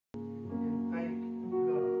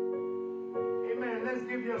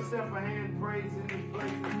Let's give yourself a hand praise in this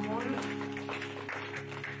place this morning.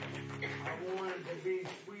 I wanted to be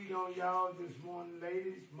sweet on y'all this morning,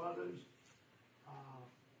 ladies, mothers.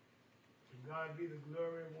 To God be the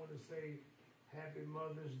glory. I want to say Happy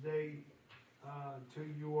Mother's Day to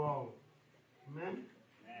you all. Amen?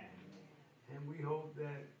 Amen. And we hope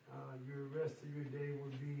that your rest of your day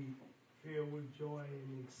will be filled with joy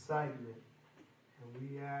and excitement. And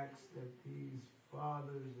we ask that these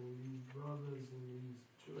fathers and these brothers and these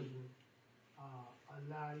children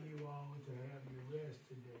allow you all to have your rest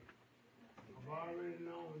today. I've already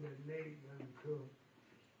known that Nate doesn't cook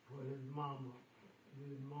for his mama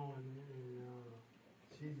this morning, and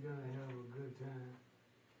she's going to have a good time.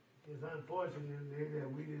 It's unfortunately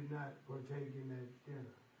that we did not partake in that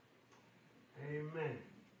dinner. Amen.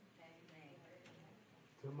 Amen.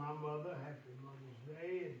 To my mother, happy Mother's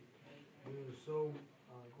Day, and we are so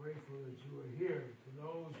grateful that you are here. To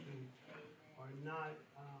those who are not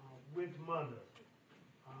with Mother,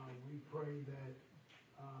 we pray that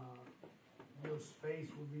your space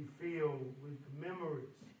will be filled with the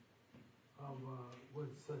memories of what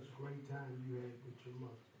such great time you had with your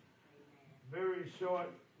mother. Very short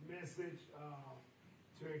message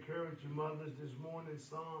to encourage your mothers this morning.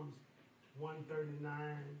 Psalms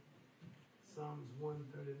 139. Psalms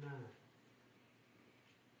 139.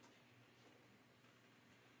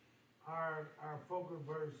 Our focal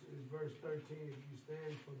verse is verse 13. If you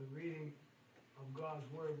stand for the reading of God's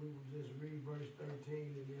word, we will just read verse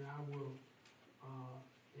 13, and then I will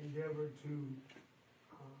endeavor to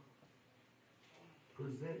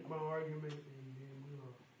present my argument, and then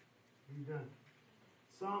we'll be done.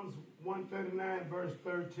 Psalms 139, verse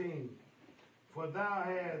 13. For thou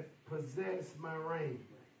hast possessed my reign.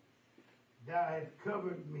 Thou hast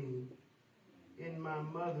covered me in my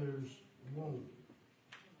mother's womb.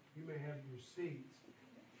 You may have your seats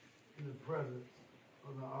in the presence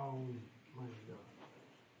of the Almighty God.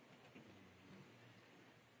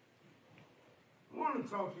 I want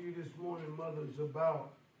to talk to you this morning, mothers,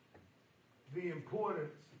 about the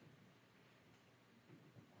importance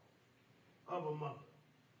of a mother.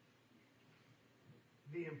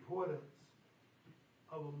 The importance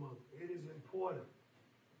of a mother. It is important.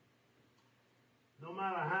 No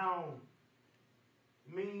matter how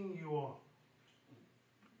mean you are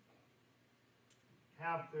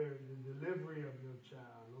after the delivery of your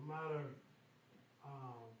child, no matter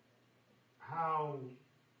how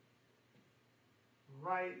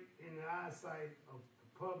right in the eyesight of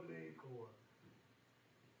the public or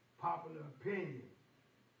popular opinion,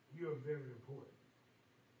 you're very important.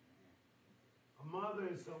 A mother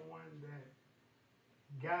is someone that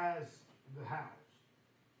guides the house.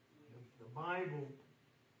 The Bible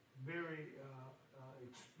very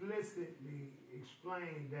explicitly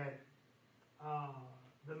explained that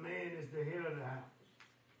the man is the head of the house.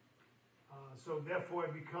 So therefore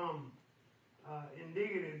it becomes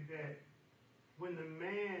indicative that when the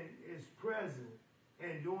man is present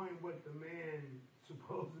and doing what the man is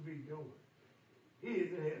supposed to be doing, he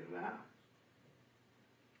is the head of the house.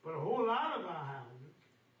 But a whole lot of our houses,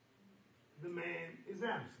 the man is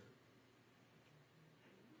absent.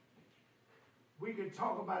 We can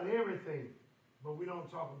talk about everything, but we don't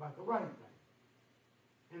talk about the right thing.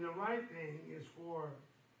 And the right thing is for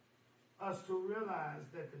us to realize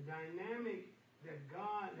that the dynamic that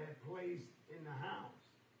God had placed in the house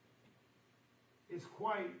is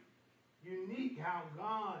quite unique, how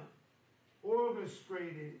God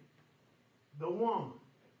orchestrated the woman.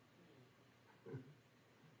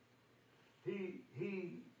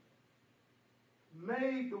 He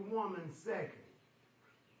made the woman second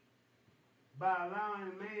by allowing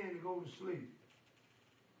the man to go to sleep.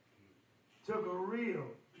 Took a reel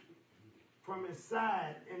from his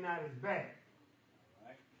side and not his back,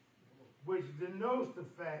 which denotes the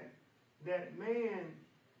fact that man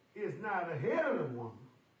is not ahead of the woman,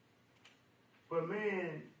 but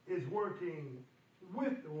man is working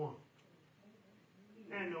with the woman,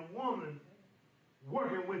 and the woman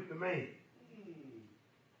working with the man.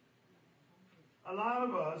 A lot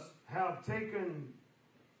of us have taken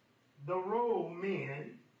the role,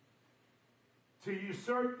 men, to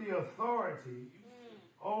usurp the authority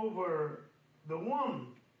over the woman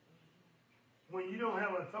when you don't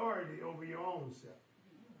have authority over your own self.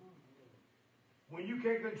 When you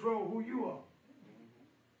can't control who you are,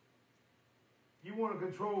 you want to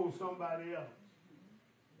control somebody else.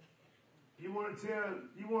 You want to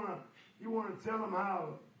tell them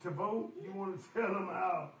how to vote. You want to tell them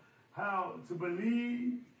how to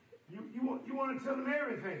believe. You want to tell them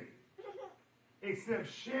everything except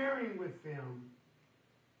sharing with them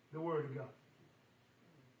the Word of God.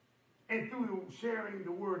 And through sharing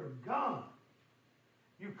the Word of God,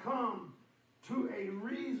 you come to a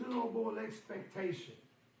reasonable expectation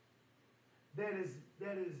that is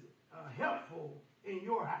helpful in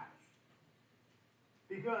your house.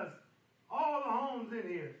 Because all the homes in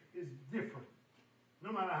here is different,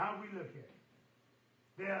 no matter how we look at it.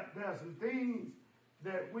 There are some things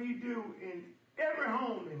that we do in every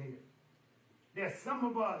home in here that some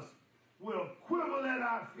of us will quibble at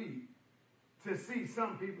our feet to see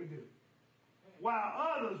some people do, while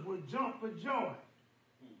others will jump for joy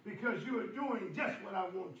because you are doing just what I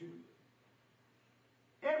want you to do.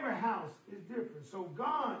 Every house is different. So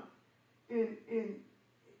God, in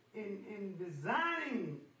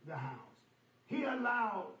designing the house, he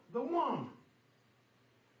allowed the woman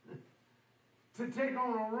to take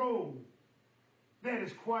on a role that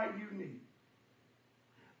is quite unique.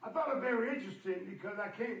 I thought it very interesting because I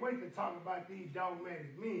can't wait to talk about these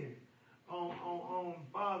dogmatic men on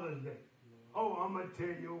Father's Day. Oh, I'm going to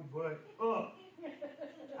tear your butt up.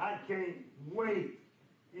 I can't wait,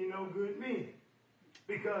 good men.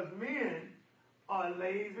 Because men are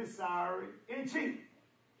lazy, sorry, and cheap.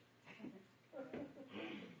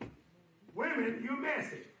 Women, you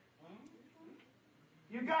messy.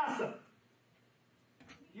 You gossip.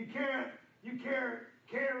 You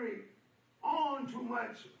carry on too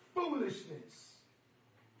much foolishness.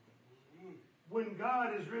 When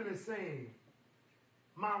God is really saying,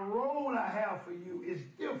 my role I have for you is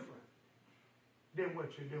different than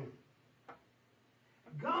what you're doing.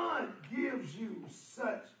 God gives you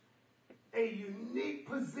such a unique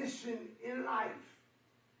position in life.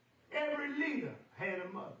 Every leader had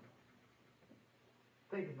a mother.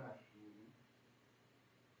 Think about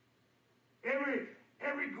it.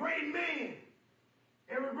 Every great man,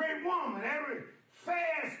 every great woman, every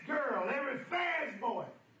fast girl, every fast boy,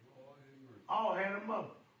 all had a mother.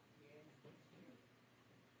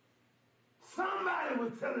 Somebody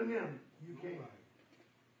was telling them, you can't.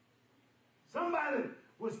 Somebody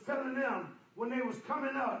was telling them when they was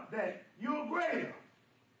coming up that you're greater.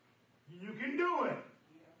 You can do it.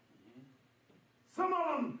 Some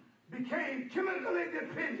of them became chemically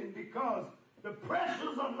dependent because the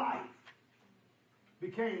pressures of life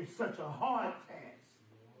became such a hard task.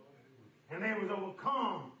 And they was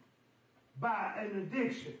overcome by an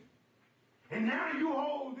addiction. And now you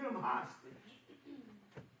hold them hostage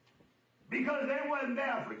because they wasn't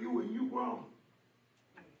there for you when you grown.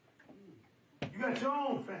 You got your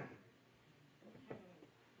own family.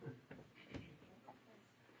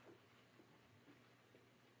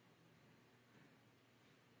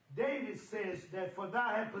 David says that for thou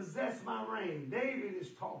hast possessed my reign. David is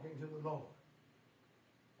talking to the Lord.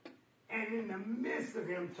 And in the midst of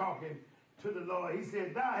him talking to the Lord, he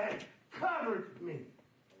said, thou hast covered me.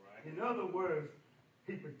 Right. In other words,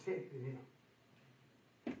 he protected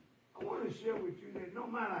him. I want to share with you that no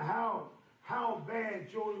matter how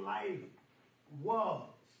bad your life was,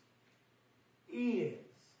 is,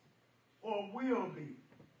 or will be,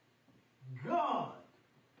 God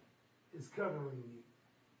is covering you.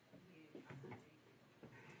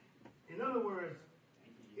 In other words,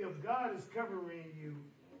 if God is covering you,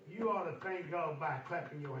 you ought to thank God by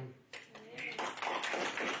clapping your hands.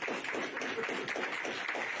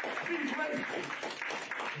 Be grateful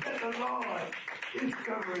that the Lord is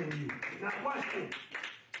covering you. Now watch this.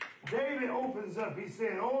 David opens up. He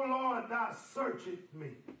said, O Lord, thou searchest me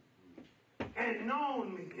and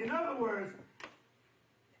known me. In other words,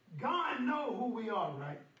 God knows who we are,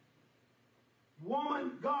 right?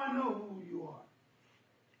 Woman, God knows who you are.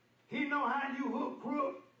 He know how you hook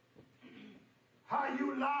crook, how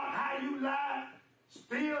you lie,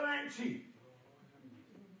 steal and cheat.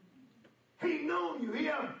 He known you. He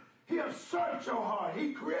have searched your heart.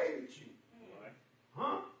 He created you.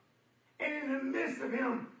 Huh? And in the midst of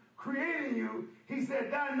him creating you, he said,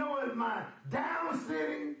 thou knowest my down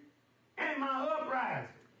sitting and my uprising.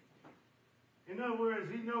 In other words,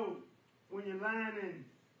 he knows when you're lying and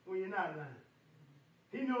when you're not lying.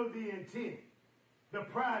 He knows the intent, the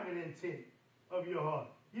private intent of your heart.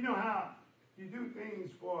 You know how you do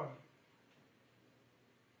things for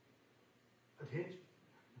attention?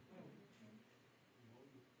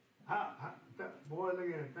 Boy, look at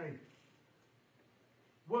him thinking.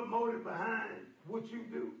 What motive behind what you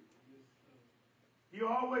do?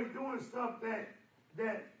 You're always doing stuff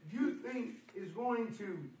that you think is going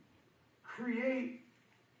to create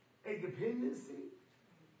a dependency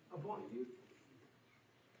upon you,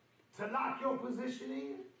 to lock your position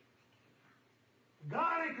in.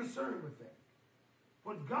 God ain't concerned with that.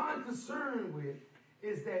 What God's concerned with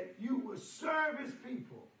is that you will serve his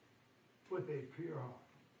people with a pure heart.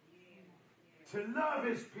 To love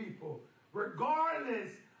his people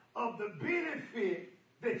regardless of the benefit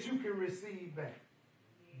that you can receive back.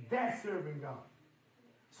 That's serving God.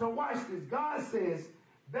 So watch this. God says,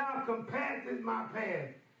 thou compactest my path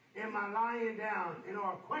and my lying down, and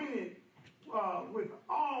are acquainted with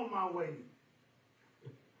all my ways.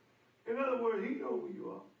 In other words, he knows who you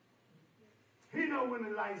are. He knows when the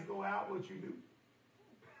lights go out, what you do.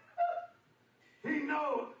 He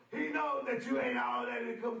know that you ain't all that in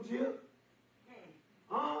a cup of chips.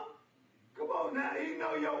 Huh? Come on now. He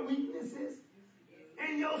know your weaknesses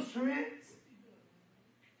and your strengths.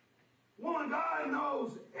 Woman, God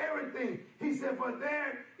knows everything. He said, for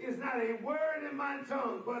there is not a word in my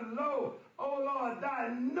tongue, but lo, O Lord, thou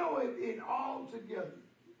knowest it all together.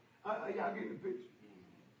 Y'all get the picture?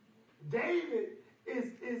 David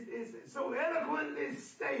is so eloquently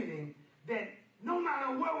stating that no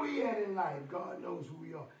matter where we at in life, God knows who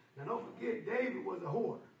we are. Now don't forget, David was a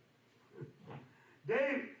whore.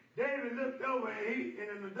 David looked over and in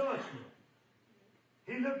an adultery.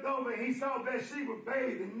 He looked over and he saw Bathsheba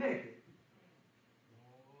bathing naked.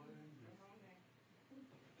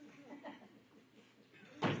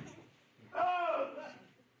 Oh!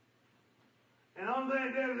 And I'm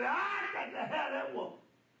saying, David said, I got to have that woman.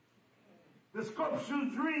 The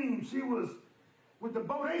sculpture's dream, she was with the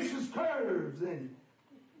bodacious curves and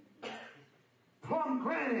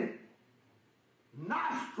pomegranate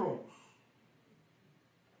nostrils.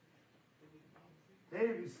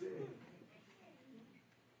 David said,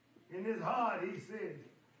 in his heart, he said,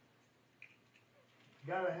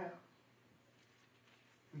 gotta have.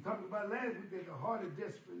 We talked about last week that the heart is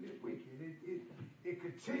desperately wicked. It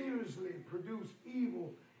continuously produces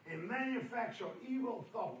evil and manufacture evil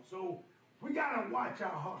thoughts. So we gotta watch our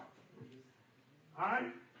heart. All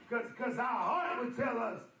right? Because our heart will tell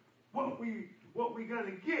us what we're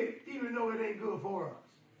gonna get, even though it ain't good for us.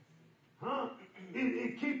 Huh?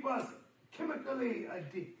 It keeps us chemically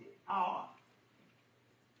addicted. Our heart.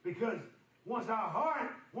 Because once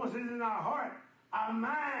it's in our heart, our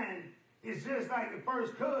mind is just like the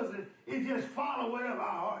first cousin. It just follows whatever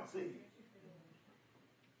our heart says.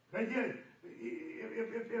 If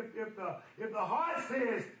the heart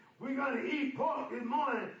says we're going to eat pork this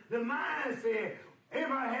morning, the mind said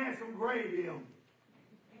everybody had some gravy on it.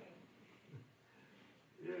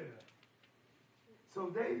 Yeah. So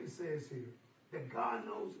David says here that God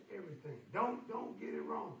knows everything. Don't get it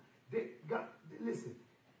wrong. Listen,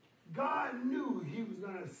 God knew he was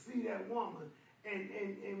going to see that woman,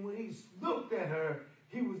 and when he looked at her,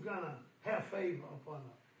 he was going to have favor upon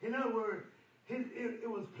her. In other words, it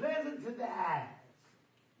was pleasant to the eyes.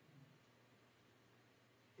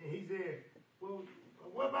 And he said, well,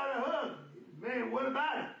 what about her husband? Man, what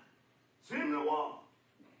about it? Send him to war.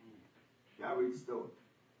 Y'all read the story.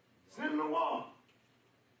 Send him to war.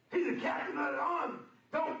 He's the captain of the army.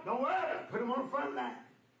 Don't worry about it. Put him on the front line.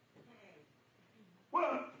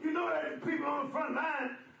 Well, you know that the people on the front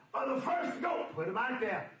line are the first to go. Put him out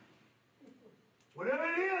there. Whatever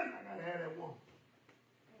it is, I got to have that woman.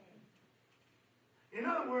 In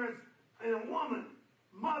other words, in a woman,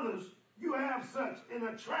 mothers, you have such an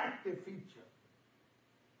attractive feature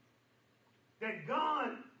that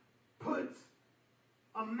God puts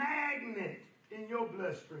a magnet in your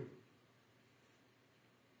bloodstream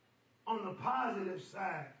on the positive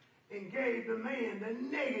side and gave the man the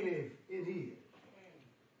negative in his.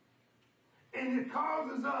 And it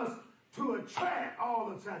causes us to attract all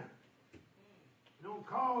the time. It don't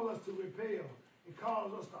call us to repel. It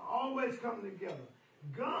calls us to always come together.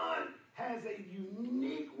 God has a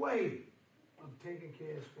unique way of taking care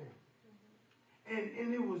of his family.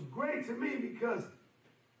 And it was great to me because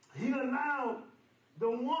he allowed the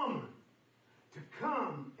woman to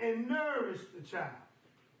come and nourish the child.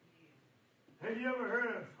 Have you ever heard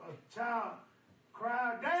of a child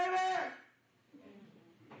cry, Daddy?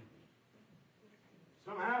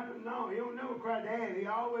 Something happened? No, he don't never cry, Daddy. He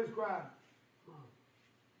always cried.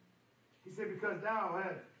 He said, because thou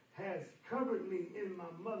has covered me in my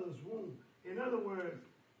mother's womb. In other words,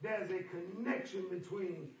 there's a connection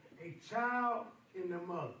between a child and the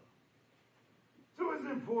mother. So it's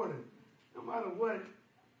important, no matter what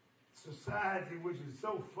society, which is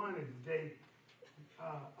so funny today,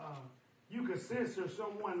 you can censor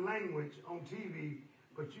someone's language on TV,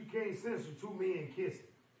 but you can't censor two men kissing.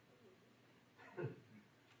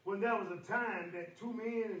 When there was a time that two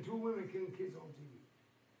men and two women couldn't kiss on TV.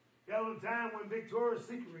 There was a time when Victoria's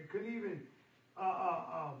Secret couldn't even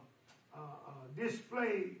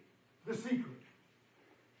display the secret,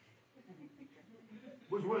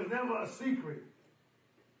 which was never a secret,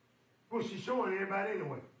 which she's showing everybody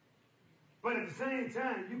anyway. But at the same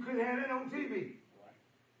time, you couldn't have it on TV.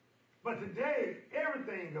 But today,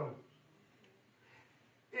 everything goes.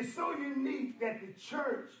 It's so unique that the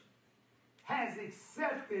church has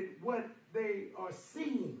accepted what they are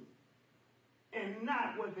seeing and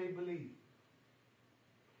not what they believe.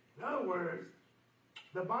 In other words,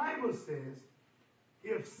 the Bible says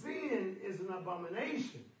if sin is an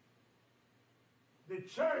abomination, the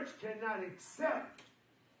church cannot accept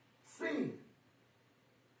sin.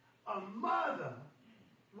 A mother,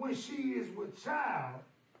 when she is with child,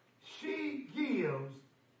 she gives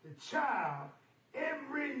the child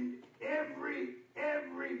every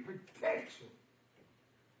protection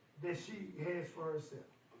that she has for herself.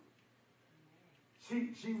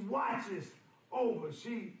 She watches over.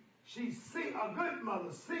 A good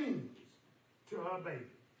mother sings to her baby.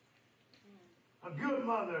 A good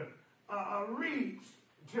mother reads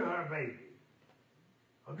to her baby.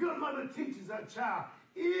 A good mother teaches her child,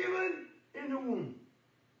 even in the womb.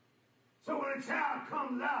 So when a child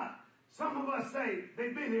comes out, some of us say,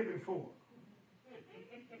 they've been here before.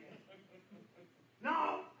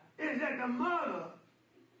 No, it's that the mother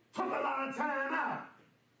took a lot of time out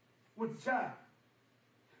with the child.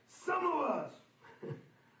 Some of us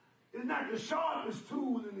is not the sharpest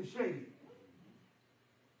tool in the shade.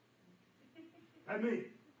 I mean,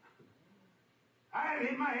 I had to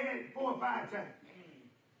hit my head 4 or 5 times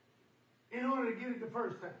in order to get it the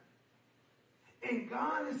first time. And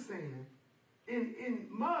God is saying, in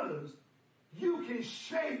mothers, you can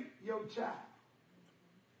shape your child.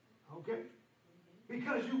 Okay?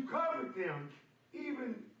 Because you covered them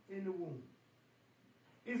even in the womb.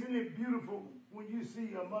 Isn't it beautiful when you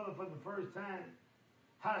see a mother for the first time,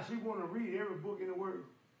 how she want to read every book in the world?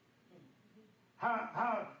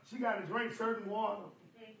 How she got to drink certain water.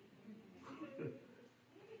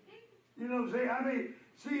 You know what I'm saying? I mean,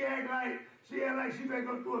 she act like she better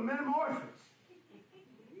go through a metamorphosis.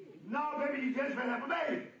 No, baby, you just better have a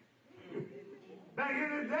baby. Back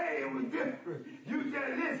in the day, it was different. You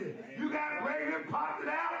just, listen, you got pregnant, popped it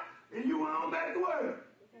out, and you went on back to work.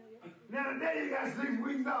 Now today, you got 6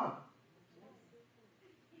 weeks off.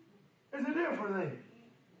 It's a different thing.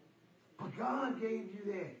 But God gave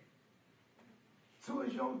you that. So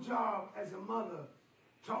it's your job as a mother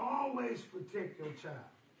to always protect your child.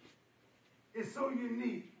 It's so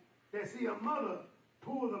unique that, see, a mother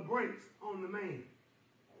pulled the brakes on the man.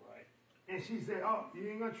 All right. And she said, oh, you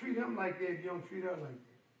ain't going to treat him like that if you don't treat her like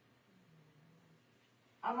that.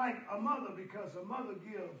 I like a mother because a mother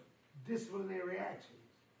gives disciplinary actions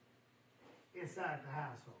inside the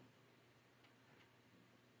household.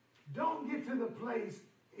 Don't get to the place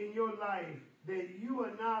in your life that you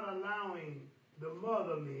are not allowing the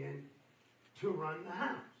mother men to run the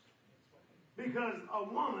house. Because a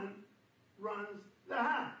woman runs the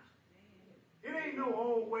house. It ain't no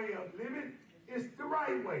old way of living. It's the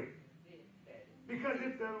right way. Because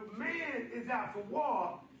if the man is out for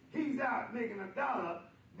war, he's out making $1,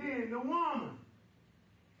 then the woman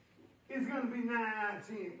is going to be 9 out of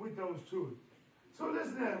 10 with those children. So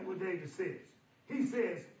listen to what David says. He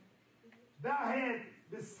says, thou hast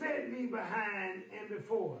beset me behind and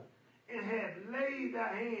before, and have laid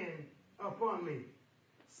thy hand upon me.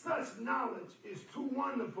 Such knowledge is too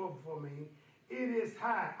wonderful for me. It is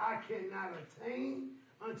high. I cannot attain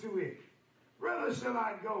unto it. Rather shall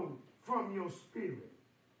I go from your spirit.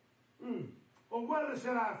 Or whether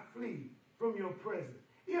shall I flee from your presence?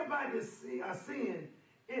 If I ascend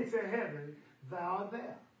into heaven, thou art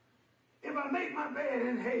there. If I make my bed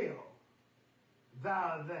in hell,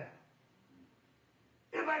 thou art there.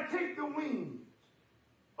 If I take the wings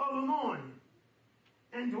of the morning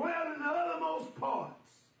and dwell in the uttermost parts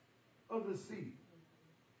of the sea,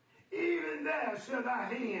 even there shall thy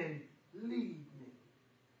hand lead me,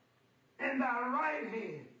 and thy right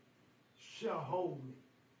hand shall hold me.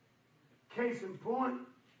 Case in point,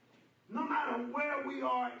 no matter where we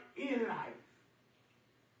are in life,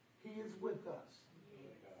 he is with us.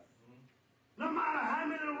 No matter how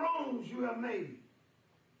many wrongs you have made,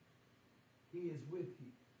 he is with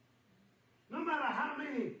you. No matter how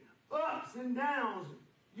many ups and downs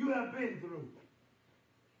you have been through,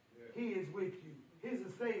 he is with you. Here's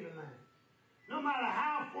the saving line. No matter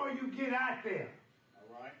how far you get out there,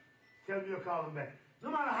 all right, tell me you'll call him back.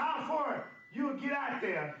 No matter how far you'll get out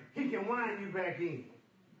there, he can wind you back in.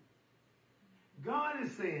 God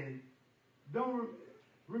is saying,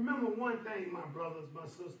 remember one thing, my brothers, my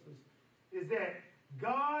sisters, is that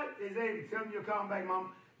God is able, tell me you'll call him back,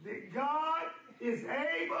 Mom, that God is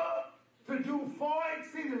able to do far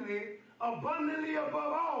exceedingly, abundantly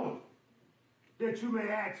above all that you may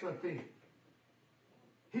ask or think.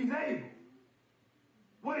 He's able.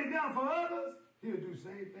 What he done for others, he'll do the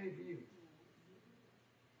same thing for you.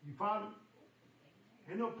 You follow?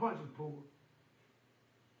 Ain't no punches pulled.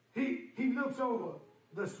 He looks over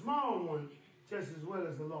the small one just as well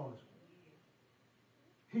as the large one.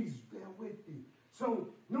 He's there with you. So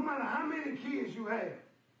no matter how many kids you have,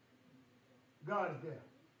 God is there.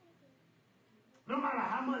 No matter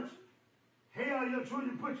how much hell your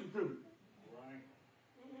children put you through,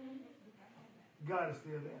 God is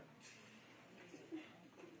still there.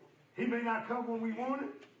 He may not come when we want it,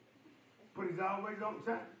 but he's always on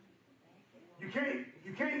time. You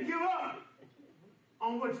can't give up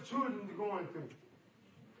on what your children are going through.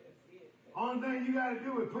 Only thing you got to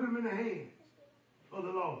do is put them in the hands of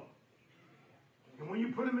the Lord. And when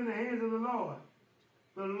you put them in the hands of the Lord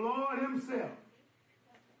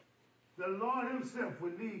himself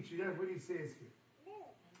will lead you. That's what he says here.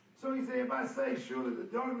 So he said, if I say, surely the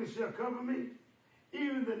darkness shall cover me,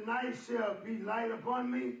 even the night shall be light upon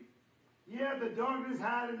me. Yeah, the darkness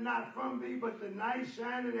hideth not from thee, but the night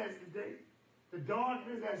shineth as the day. The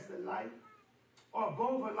darkness as the light, or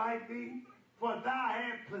both alike thee. For thou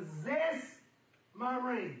hast possessed my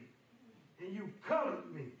reign, and you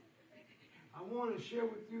covered me. I want to share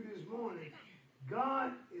with you this morning,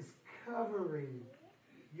 God is covering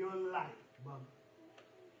your life, mother.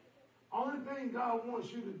 Only thing God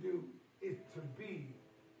wants you to do is to be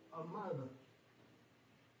a mother.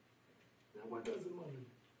 Now, what does a mother do?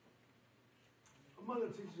 A mother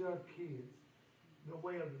teaches her kids the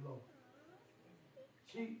way of the Lord.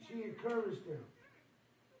 She encouraged them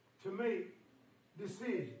to make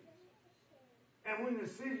decisions. And when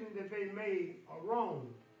decisions that they made are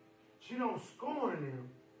wrong, she don't scorn them,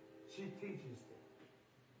 she teaches them.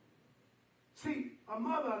 See, a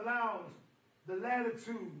mother allows the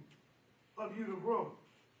latitude of you to grow.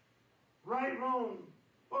 Right, wrong,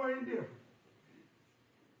 or indifferent.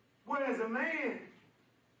 Whereas a man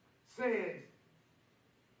says,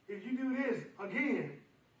 if you do this again,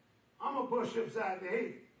 I'm going to push you upside the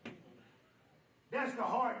head. That's the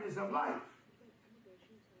hardness of life.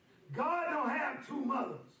 God don't have two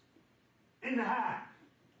mothers in the house.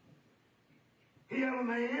 He have a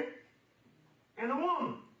man and a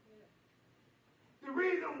woman. The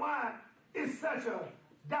reason why it's such a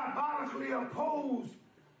diabolically opposed,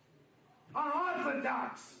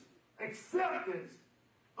 unorthodox acceptance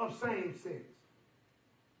of same sex,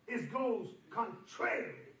 it goes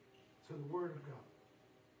contrary to the Word of God.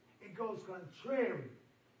 It goes contrary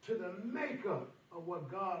to the makeup of what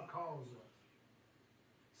God calls us.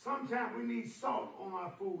 Sometimes we need salt on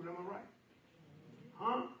our food, am I right?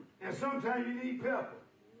 Huh? And sometimes you need pepper.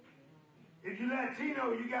 If you're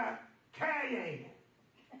Latino, you got cayenne.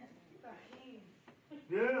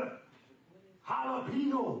 Yeah.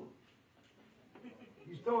 Jalapeno.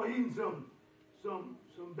 You start eating some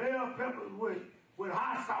bell peppers with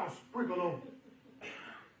hot sauce sprinkled on it.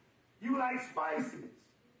 You like spices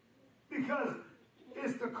because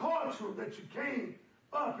it's the culture that you came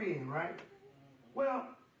up in, right? Well,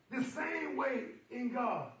 the same way in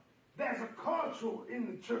God, there's a culture in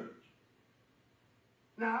the church.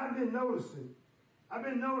 Now, I've been noticing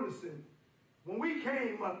when we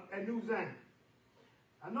came up at New Zion.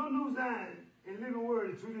 I know New Zion and Living Word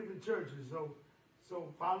are two different churches,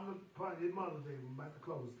 so follow the part of your Mother's Day. I'm about to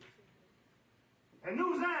close this. At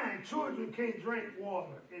New Zion, children can't drink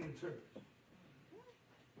water in the church.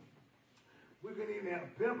 We can even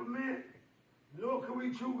have peppermint, nor can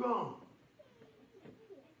we chew gum.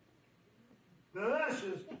 The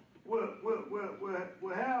ushers will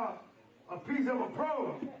have a piece of a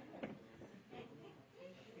probe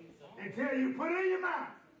and tell you, put it in your mouth.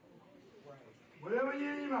 Whatever you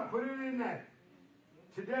in your mouth, put it in there.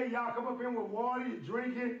 Today, y'all come up in with water, you're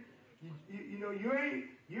drinking. You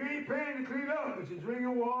ain't paying to clean up, but you're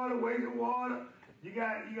drinking water, wasting water. You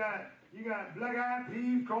got black-eyed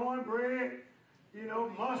peas, cornbread,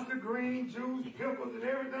 mustard green juice, pickles, and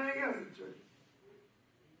everything else in church.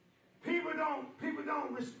 People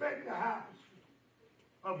don't respect the house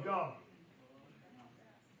of God.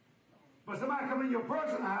 But somebody come in your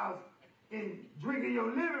personal house and drink in your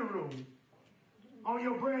living room on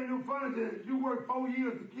your brand new furniture you worked 4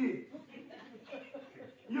 years to get.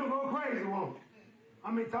 You'll go crazy, won't you?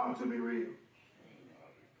 I mean, talk to me real.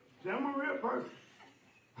 See, I'm a real person.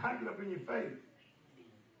 I get up in your face.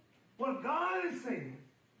 What God is saying,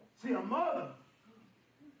 see, a mother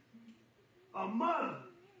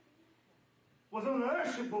was on the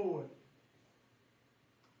usher board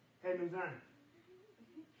at New Zion.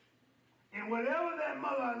 And whatever that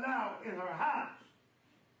mother allowed in her house,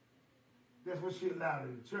 that's what she allowed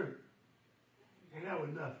in the church. And that was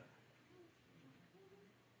nothing.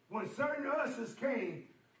 When certain ushers came,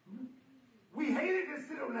 we hated to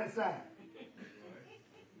sit on that side.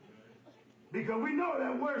 Because we know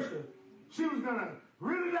that worship, she was going to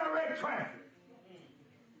really direct traffic.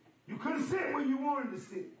 You couldn't sit where you wanted to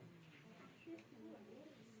sit.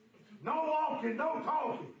 No walking, no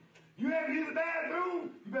talking. You have to use the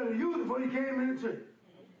bathroom, you better use it before you came in the church.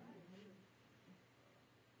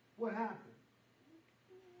 What happened?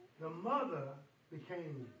 The mother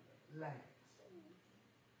became lax.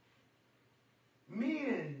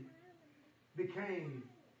 Men became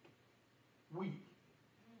weak.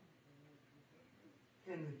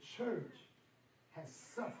 And the church has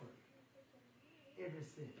suffered ever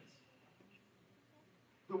since.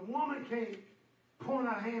 The woman can't point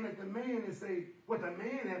her hand at the man and say what the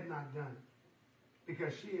man has not done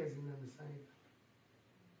because she hasn't done the same thing.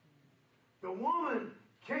 The woman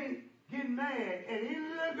can't get mad at any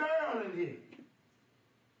little girl in here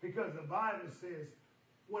because the Bible says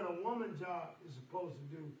what a woman's job is supposed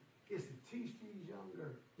to do is to teach these young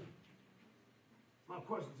girls. My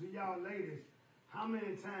question to y'all ladies, how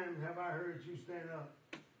many times have I heard you stand up?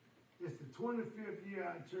 It's the 25th year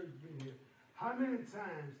our church has been here. How many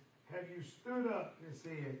times have you stood up and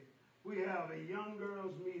said, we have a young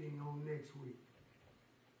girls meeting on next week.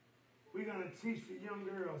 We're going to teach the young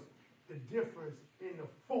girls the difference in the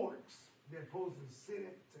forks they're supposed to sit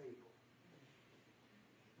at the table.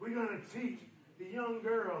 We're going to teach the young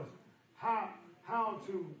girls how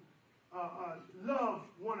to love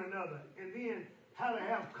one another and then how to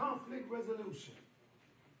have conflict resolution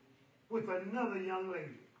with another young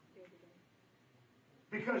lady.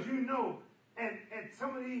 Because you know, at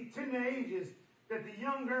some of these tender ages that the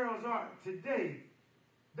young girls are today,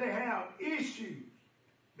 they have issues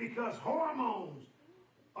because hormones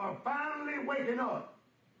are finally waking up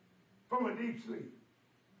from a deep sleep.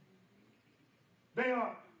 They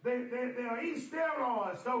are eating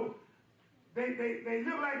steroids, so they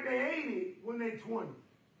look like they're 80 when they're 20.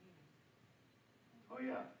 Oh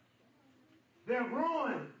yeah. They're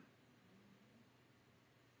growing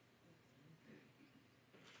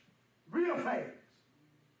real fast.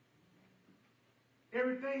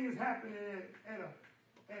 Everything is happening at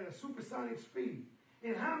a supersonic speed.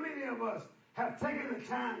 And how many of us have taken the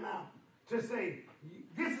time out to say,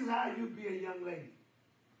 this is how you be a young lady?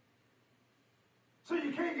 So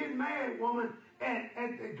you can't get mad, woman,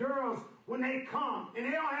 at the girls when they come and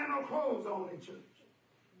they don't have no clothes on in church.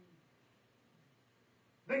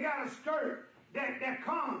 They got a skirt that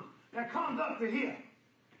comes up to here.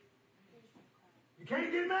 You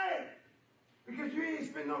can't get mad because you ain't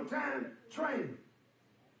spent no time training.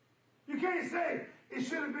 You can't say it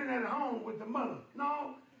should have been at home with the mother.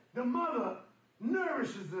 No, the mother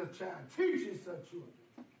nourishes the child, teaches her children.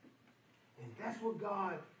 And that's what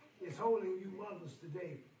God is holding you mothers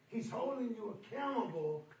today. He's holding you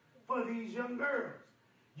accountable for these young girls.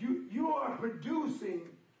 You are producing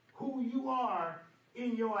who you are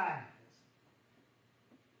in your eyes.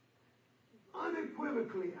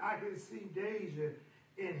 Unequivocally, I can see Deja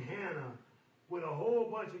and Hannah with a whole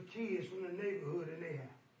bunch of kids from the neighborhood in their house.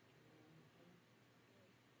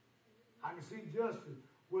 I can see Justin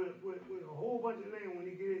with a whole bunch of land when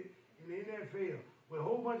he get in the NFL, with a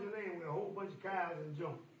whole bunch of land with a whole bunch of cows and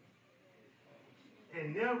junk.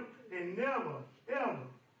 And never,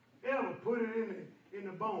 ever put it in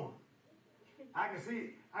the barn. I can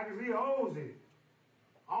see Hosey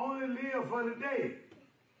only live for the day.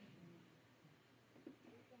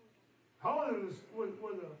 Hosey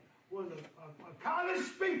was a college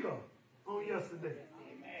speaker on yesterday.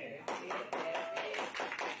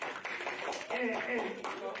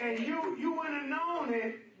 And you wouldn't have known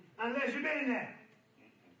it unless you've been there.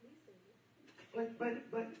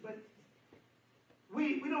 But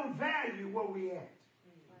we don't value where we at.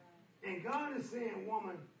 And God is saying,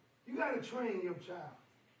 woman, you got to train your child.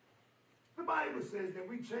 The Bible says that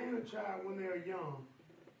we train a child when they're young,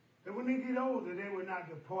 that when they get older, they will not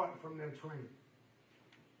depart from their training.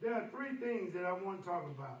 There are three things that I want to talk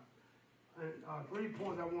about, and 3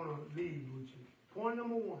 points I want to leave with you. Point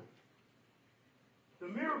number 1. The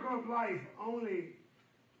miracle of life only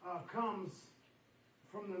comes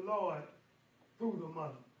from the Lord through the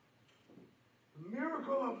mother. The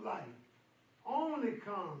miracle of life only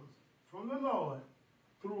comes from the Lord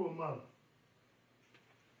through a mother.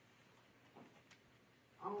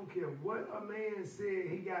 I don't care what a man said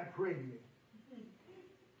he got pregnant.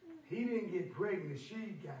 He didn't get pregnant,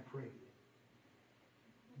 she got pregnant.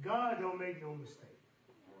 God don't make no mistake.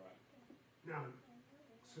 Now,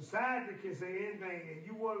 society can say anything, and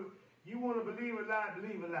you want to believe a lie,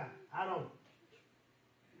 believe a lie. I don't.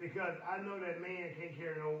 Because I know that man can't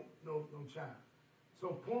carry no child. So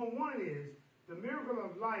point 1 is, the miracle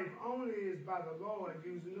of life only is by the Lord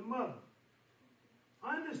using the mother.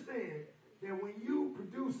 Understand that when you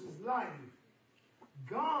produce life,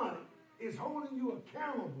 God is holding you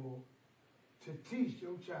accountable to teach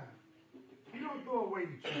your child. You don't throw away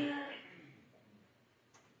your child.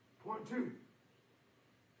 Point 2.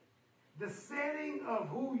 The setting of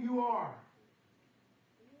who you are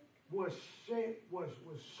was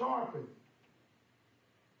sharpened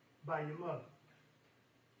by your mother.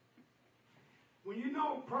 When you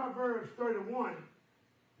know Proverbs 31,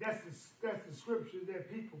 that's the scripture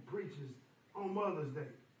that people preaches on Mother's Day.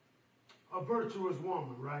 A virtuous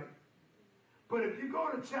woman, right? But if you go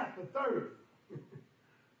to chapter 30,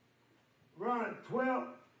 around 12,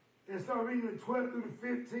 and start reading the 12 through the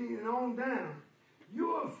 15 and on down, you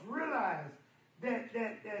will realize that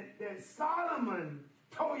Solomon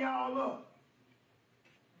tore y'all up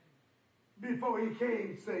before he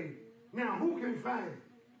came and say, now who can find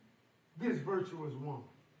this virtuous woman?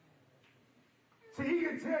 So he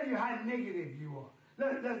can tell you how negative you are.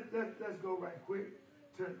 Let's go right quick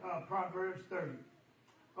to Proverbs 30.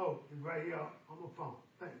 Oh, it's right here on the phone.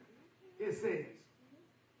 Thank you. It says,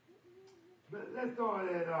 but let's go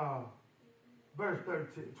at verse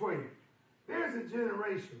 12. There's a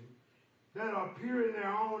generation that are pure in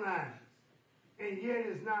their own eyes, and yet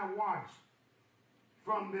is not washed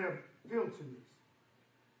from their filthiness.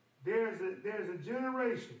 There's a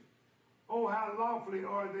generation, oh, how lawfully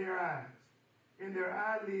are their eyes, and their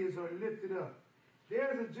eyelids are lifted up.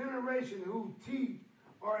 There's a generation whose teeth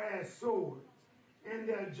are as swords, and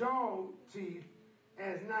their jaw teeth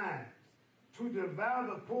as knives, to devour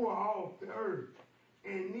the poor off the earth,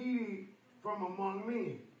 and needy from among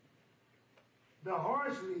men. The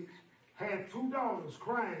harshly had 2 daughters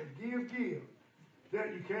crying, give, give.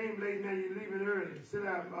 That you came late, now you're leaving early. Sit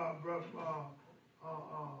down, brother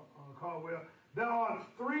Caldwell. There are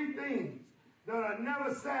 3 things that are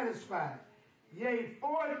never satisfied. Yea,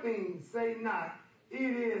 4 things say not, it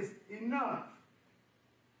is enough.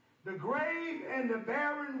 The grave and the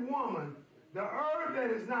barren woman, the earth that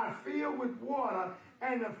is not filled with water,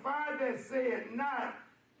 and the fire that saith not,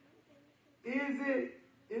 is it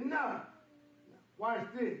enough? Watch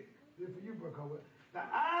this. This is for you, Brother Caldwell. The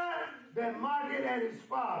eye that mocketh at his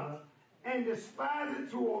father, and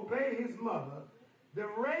despiseth to obey his mother, the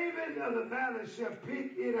raven of the valley shall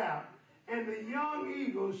pick it out, and the young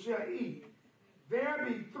eagle shall eat. There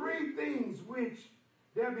be three things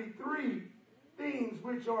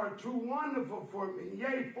which are too wonderful for me,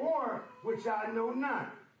 yea, 4 which I know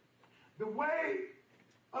not. The way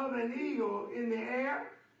of an eagle in the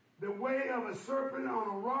air, the way of a serpent on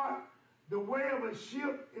a rock, the way of a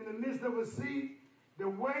ship in the midst of a sea, the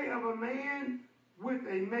way of a man with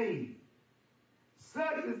a maid.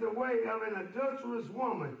 Such is the way of an adulterous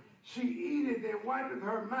woman. She eateth and wipeth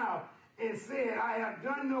her mouth, and said, I have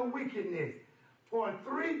done no wickedness. For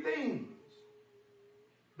 3 things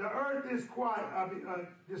the earth is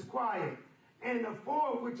disquiet, and the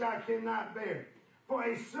 4 which I cannot bear. For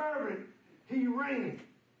a servant he reigneth,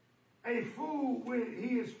 a fool when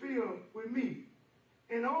he is filled with meat,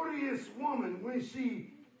 an odious woman when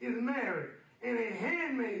she is married, and a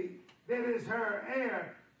handmaid that is her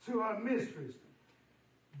heir to her mistress.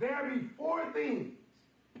 There be 4 things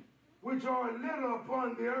which are little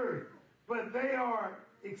upon the earth, but they are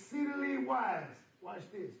exceedingly wise. Watch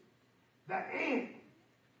this. The ant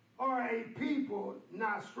are a people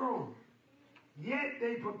not strong, yet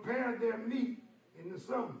they prepare their meat in the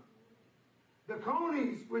summer. The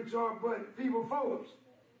conies, which are but feeble folks,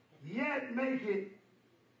 yet make it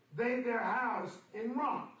they their house in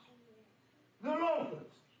rocks. The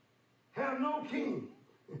locusts have no king,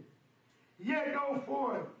 yet go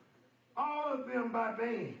forth all of them by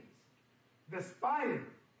bands. The spider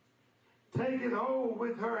taketh hold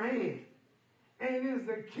with her hand, and is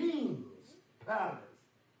the king's palace.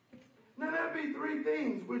 Now there be 3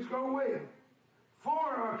 things which go well. 4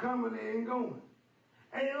 are coming and going.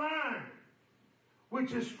 A lion,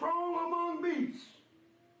 which is strong among beasts,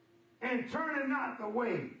 and turneth not the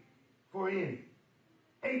way for any.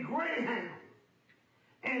 A greyhound,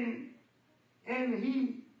 and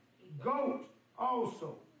he goat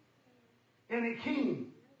also, and a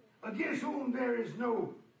king, against whom there is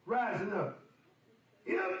no rising up.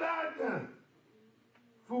 If thou done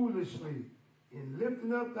foolishly in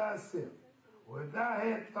lifting up thyself, or if thou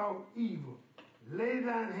hast thought evil, lay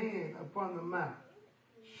thine hand upon the mouth.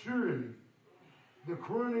 Surely the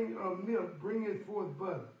crooning of milk bringeth forth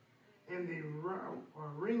butter, and the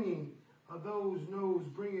wringing of those nose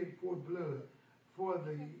bringeth forth blood. For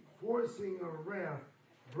the forcing of wrath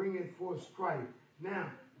bringeth forth strife.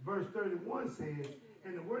 Now, verse 31 says,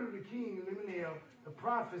 and the word of the king, Lemuel, the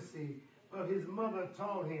prophecy of his mother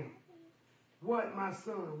taught him. What, my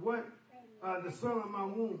son? What, the son of my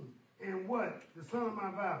womb? And what, the son of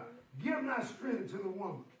my vow? Give not strength to the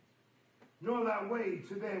woman, nor thy way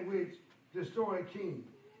to that which destroy a king.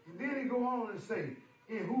 And then he go on and say,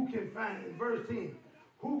 and who can find, in verse 10,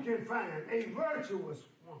 who can find a virtuous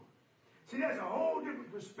woman. See, that's a whole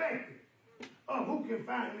different perspective of who can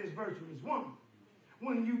find this virtuous woman.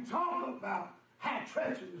 When you talk about how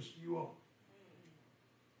treacherous you are,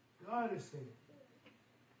 God is saying,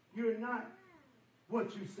 you're not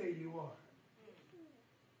what you say you are,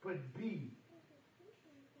 but be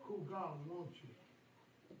who God wants you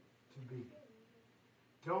to be.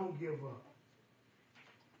 Don't give up.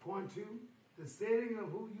 Point two, the setting of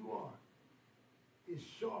who you are is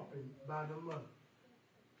sharpened by the mother.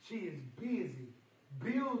 She is busy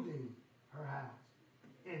building her house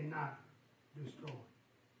and not destroying.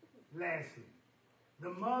 Lastly,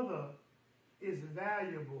 the mother is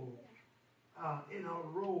valuable in her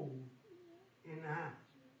role in the house.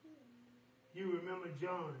 You remember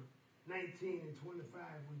John 19 and 25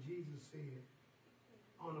 when Jesus said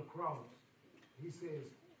on the cross, he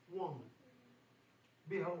says, woman,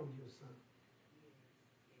 behold your son.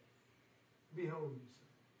 Behold your son.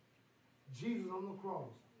 Jesus on the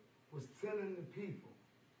cross was telling the people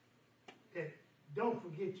that don't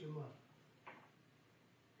forget your mother.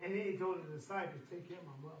 And then he told the disciples, take care of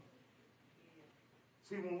my mother.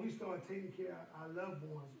 See, when we start taking care of our loved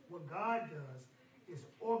ones, what God does is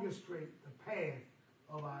orchestrate the path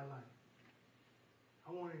of our life. I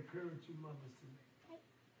want to encourage you mothers today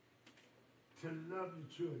to love your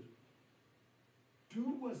children. Do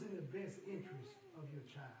what's in the best interest of your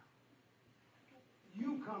child.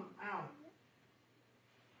 You come out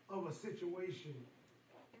of a situation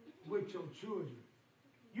with your children.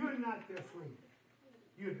 You're not their friend.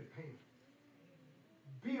 You're the parent.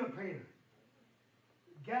 Be a parent.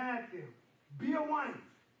 Guide them. Be a wife.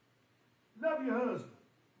 Love your husband.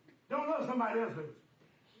 Don't love somebody else's husband.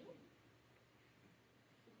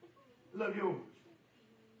 Love yours.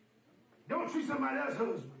 Don't treat somebody else's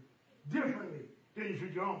husband differently than you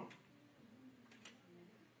treat your own.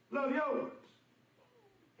 Love yours.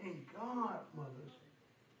 And God, mothers,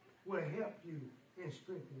 will help you and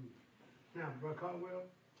strengthen you. Now, Brother Caldwell,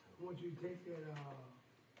 I want you to take that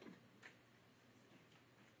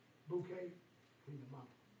bouquet to your mom.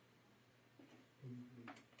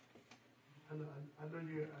 I know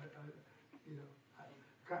you.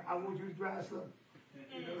 I want you to dry something.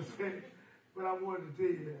 You know what I'm saying? But I wanted to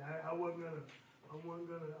tell you that I wasn't gonna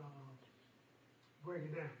break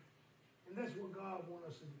it down. And that's what God wants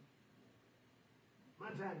us to do. My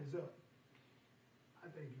time is up. I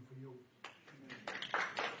thank you for yours.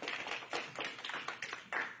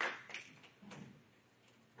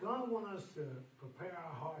 God wants us to prepare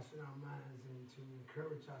our hearts and our minds and to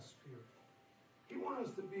encourage our spirit. He wants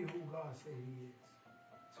us to be who God said He is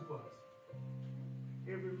to us.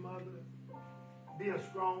 Every mother, be a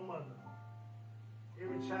strong mother.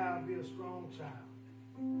 Every child, be a strong child.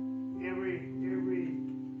 Every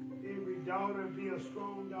daughter, be a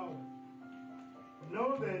strong daughter.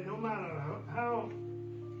 Know that no matter how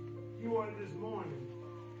you are this morning,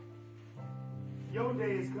 your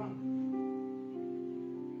day is coming.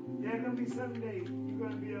 There's going to be some day you're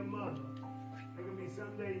going to be a mother. There's going to be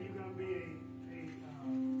some day you're going to be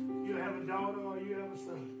you have a daughter or you have a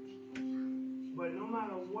son. But no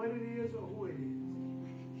matter what it is or who it is,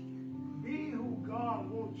 be who God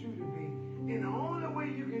wants you to be. And the only way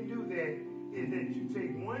you can do that is that you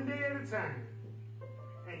take one day at a time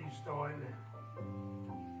and you start now.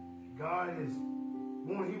 God is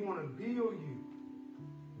He want to build you.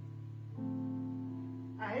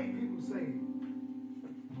 I hate people saying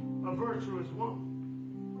a virtuous woman.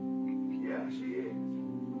 Yeah, she is.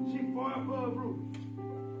 She's far above Ruby.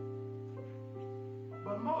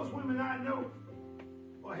 But most women I know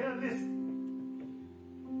are hellistic.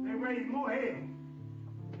 They raise more hell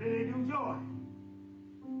than they do joy.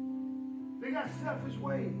 They got selfish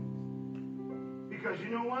ways. Because you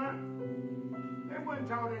know what? They weren't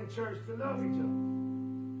taught in church to love each other.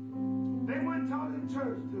 They weren't taught in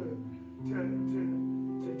church to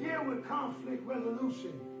deal with conflict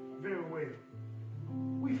resolution very well.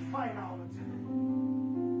 We fight all the time.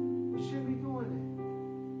 We shouldn't be doing that.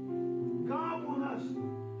 God wants us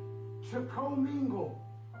to commingle,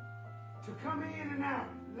 to come in and out,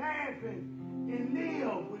 laughing and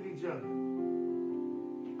live with each other.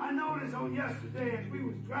 I noticed on yesterday as we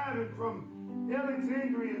was driving from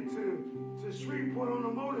Alexandria to Shreveport on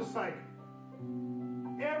a motorcycle.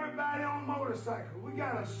 Everybody on a motorcycle, we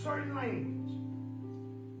got a certain language.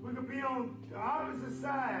 We could be on the opposite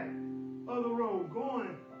side of the road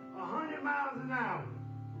going 100 miles an hour.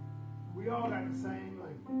 We all got the same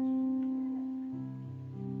language.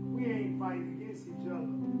 We ain't fighting against each other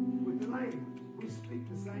with the language. We speak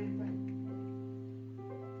the same thing.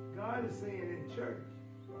 God is saying in church,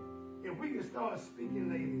 if we can start speaking,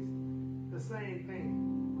 ladies, the same thing,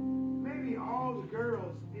 maybe all the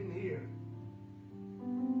girls in here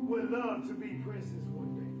would love to be princess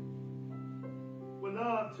one day. Would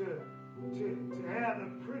love to have the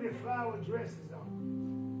pretty flower dresses on.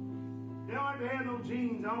 They don't have to have no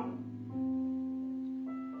jeans on.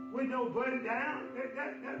 With no button down.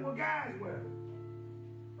 That's what guys wear.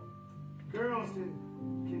 Girls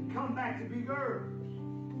can come back to be girls.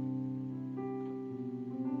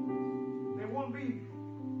 They won't be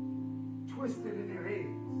twisted in their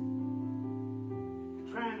heads,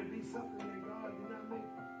 trying to be something that God did not make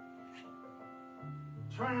them.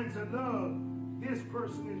 Trying to love this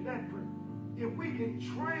person and that person. If we can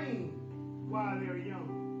train while they're young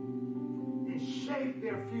and shape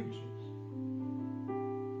their futures,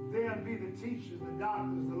 they'll be the teachers, the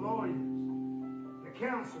doctors, the lawyers, the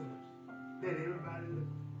counselors that everybody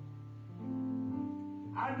looks for.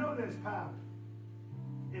 I know there's power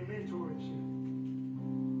in mentorship.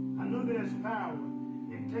 I know there's power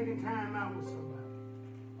in taking time out with somebody.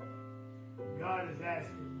 God is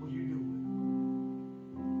asking, would you do it?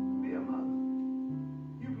 Be a mother.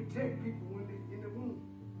 You protect people when they're in the womb.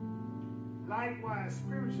 Likewise,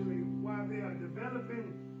 spiritually, while they are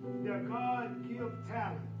developing their God-given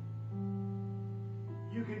talent,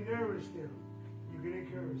 you can nourish them. You can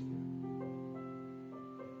encourage them.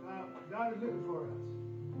 God is looking for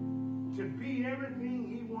us to be everything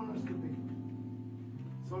He wants us to be.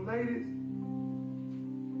 So, ladies,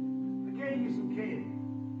 I gave you some candy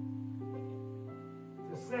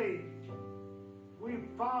to say we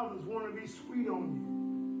fathers want to be sweet on you.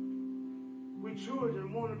 We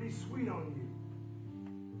children want to be sweet on you.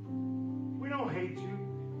 We don't hate you.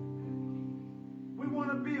 We want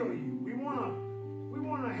to build you. We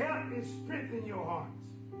want to help and strengthen your hearts.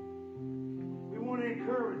 We want to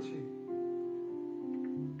encourage you.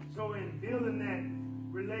 So in building that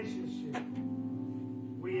relationship,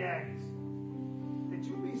 we ask that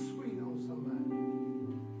you be sweet on somebody.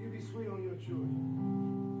 You be sweet on your children.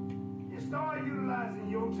 And start utilizing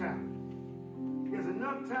your talent. There's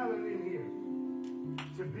enough talent in here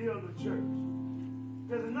to build the church.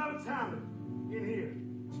 There's enough talent in here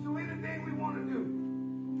to do anything we want to do.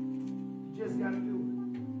 You just got to do it.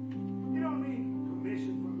 You don't need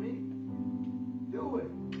permission from me. Do it.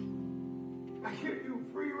 I give you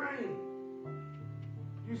free reign.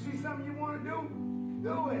 You see something you want to do?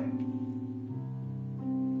 Do it.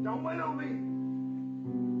 Don't wait on me.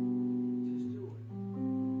 Just do it.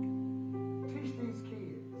 Teach these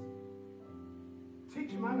kids.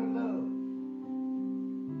 Teach them how to love.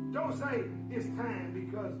 Don't say it's time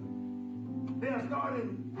because they'll start in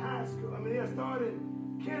high school. They'll start in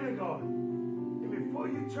kindergarten. And before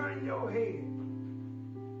you turn your head,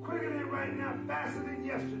 quicker than right now, faster than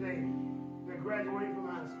yesterday, they're graduating from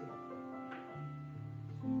high school.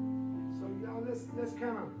 So y'all, let's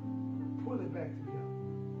kind of pull it back together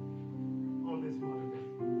on this Mother Day.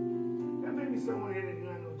 There may be someone here that does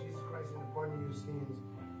not know Jesus Christ and the pardon of your sins.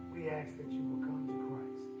 We ask that you will come to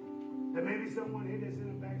Christ. There may be someone here that's in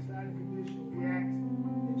a backsliding condition. We ask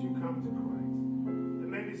that you come to Christ.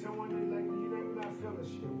 There may be someone that like you name our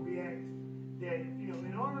fellowship. We ask that,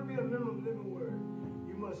 in order to be a member of Living Word,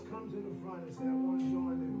 you must come to the front and say, I want to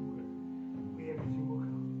join Living Word. We ask that you will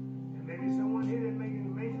come. And maybe someone here that's making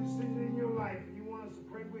a major decision in your life and you want us to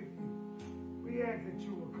pray with you. We ask that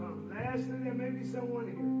you will come. Lastly, there may be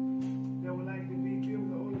someone here that would like to be filled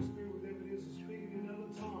with the Holy Spirit with evidence of speaking in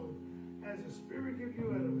another tongue. As the Spirit gives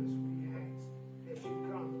you utterance, we ask that you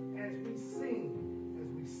come. As we sing, as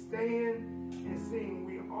we stand and sing,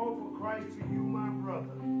 we offer Christ to you, my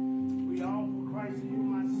brother. We offer Christ to you,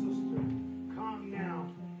 my sister. Come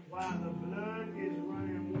now while the blood is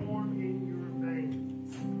running warm in your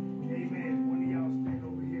veins. Amen. One of y'all stand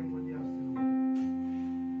over here, one of y'all stand over here.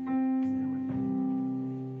 Stand right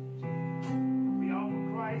there. We offer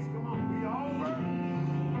Christ. Come on, we offer.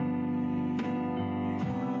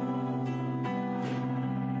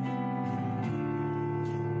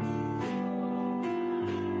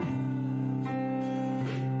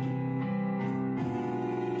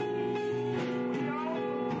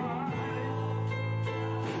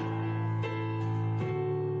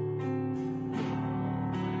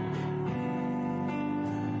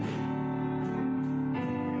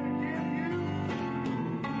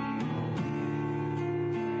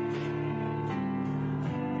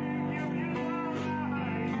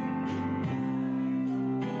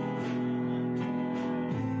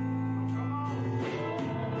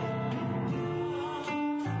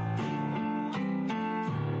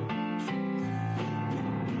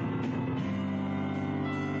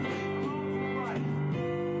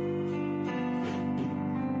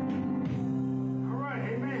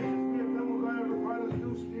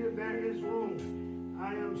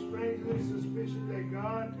 strangely suspicious that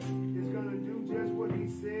God is going to do just what he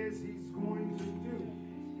says he's going to do.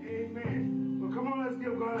 Amen. Well, come on, let's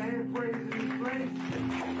give God a hand praise in this place.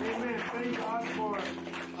 Amen. Thank God for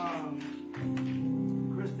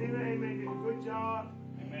Christina. Amen. Did a good job.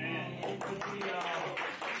 Amen.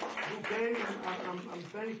 Okay. I'm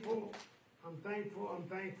thankful. I'm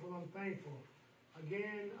thankful.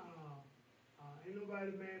 Again, ain't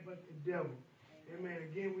nobody mad but the devil. Amen.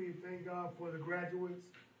 Again, we thank God for the graduates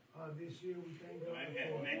this year. We thank God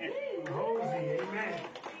for Rosie. Amen.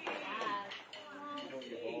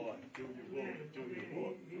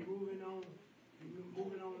 He's moving on. He's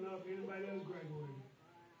moving on up. Anybody else graduating?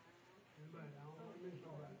 Anybody? I don't want to miss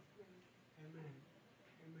nobody. Amen.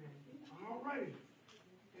 All righty.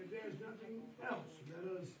 If there's nothing else, let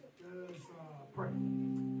us pray.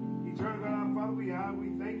 Eternal God, our Father, we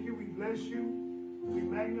thank you. We bless you. We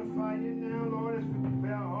magnify you now, Lord, as we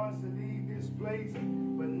prepare our hearts to leave this place,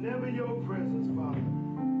 but never your presence.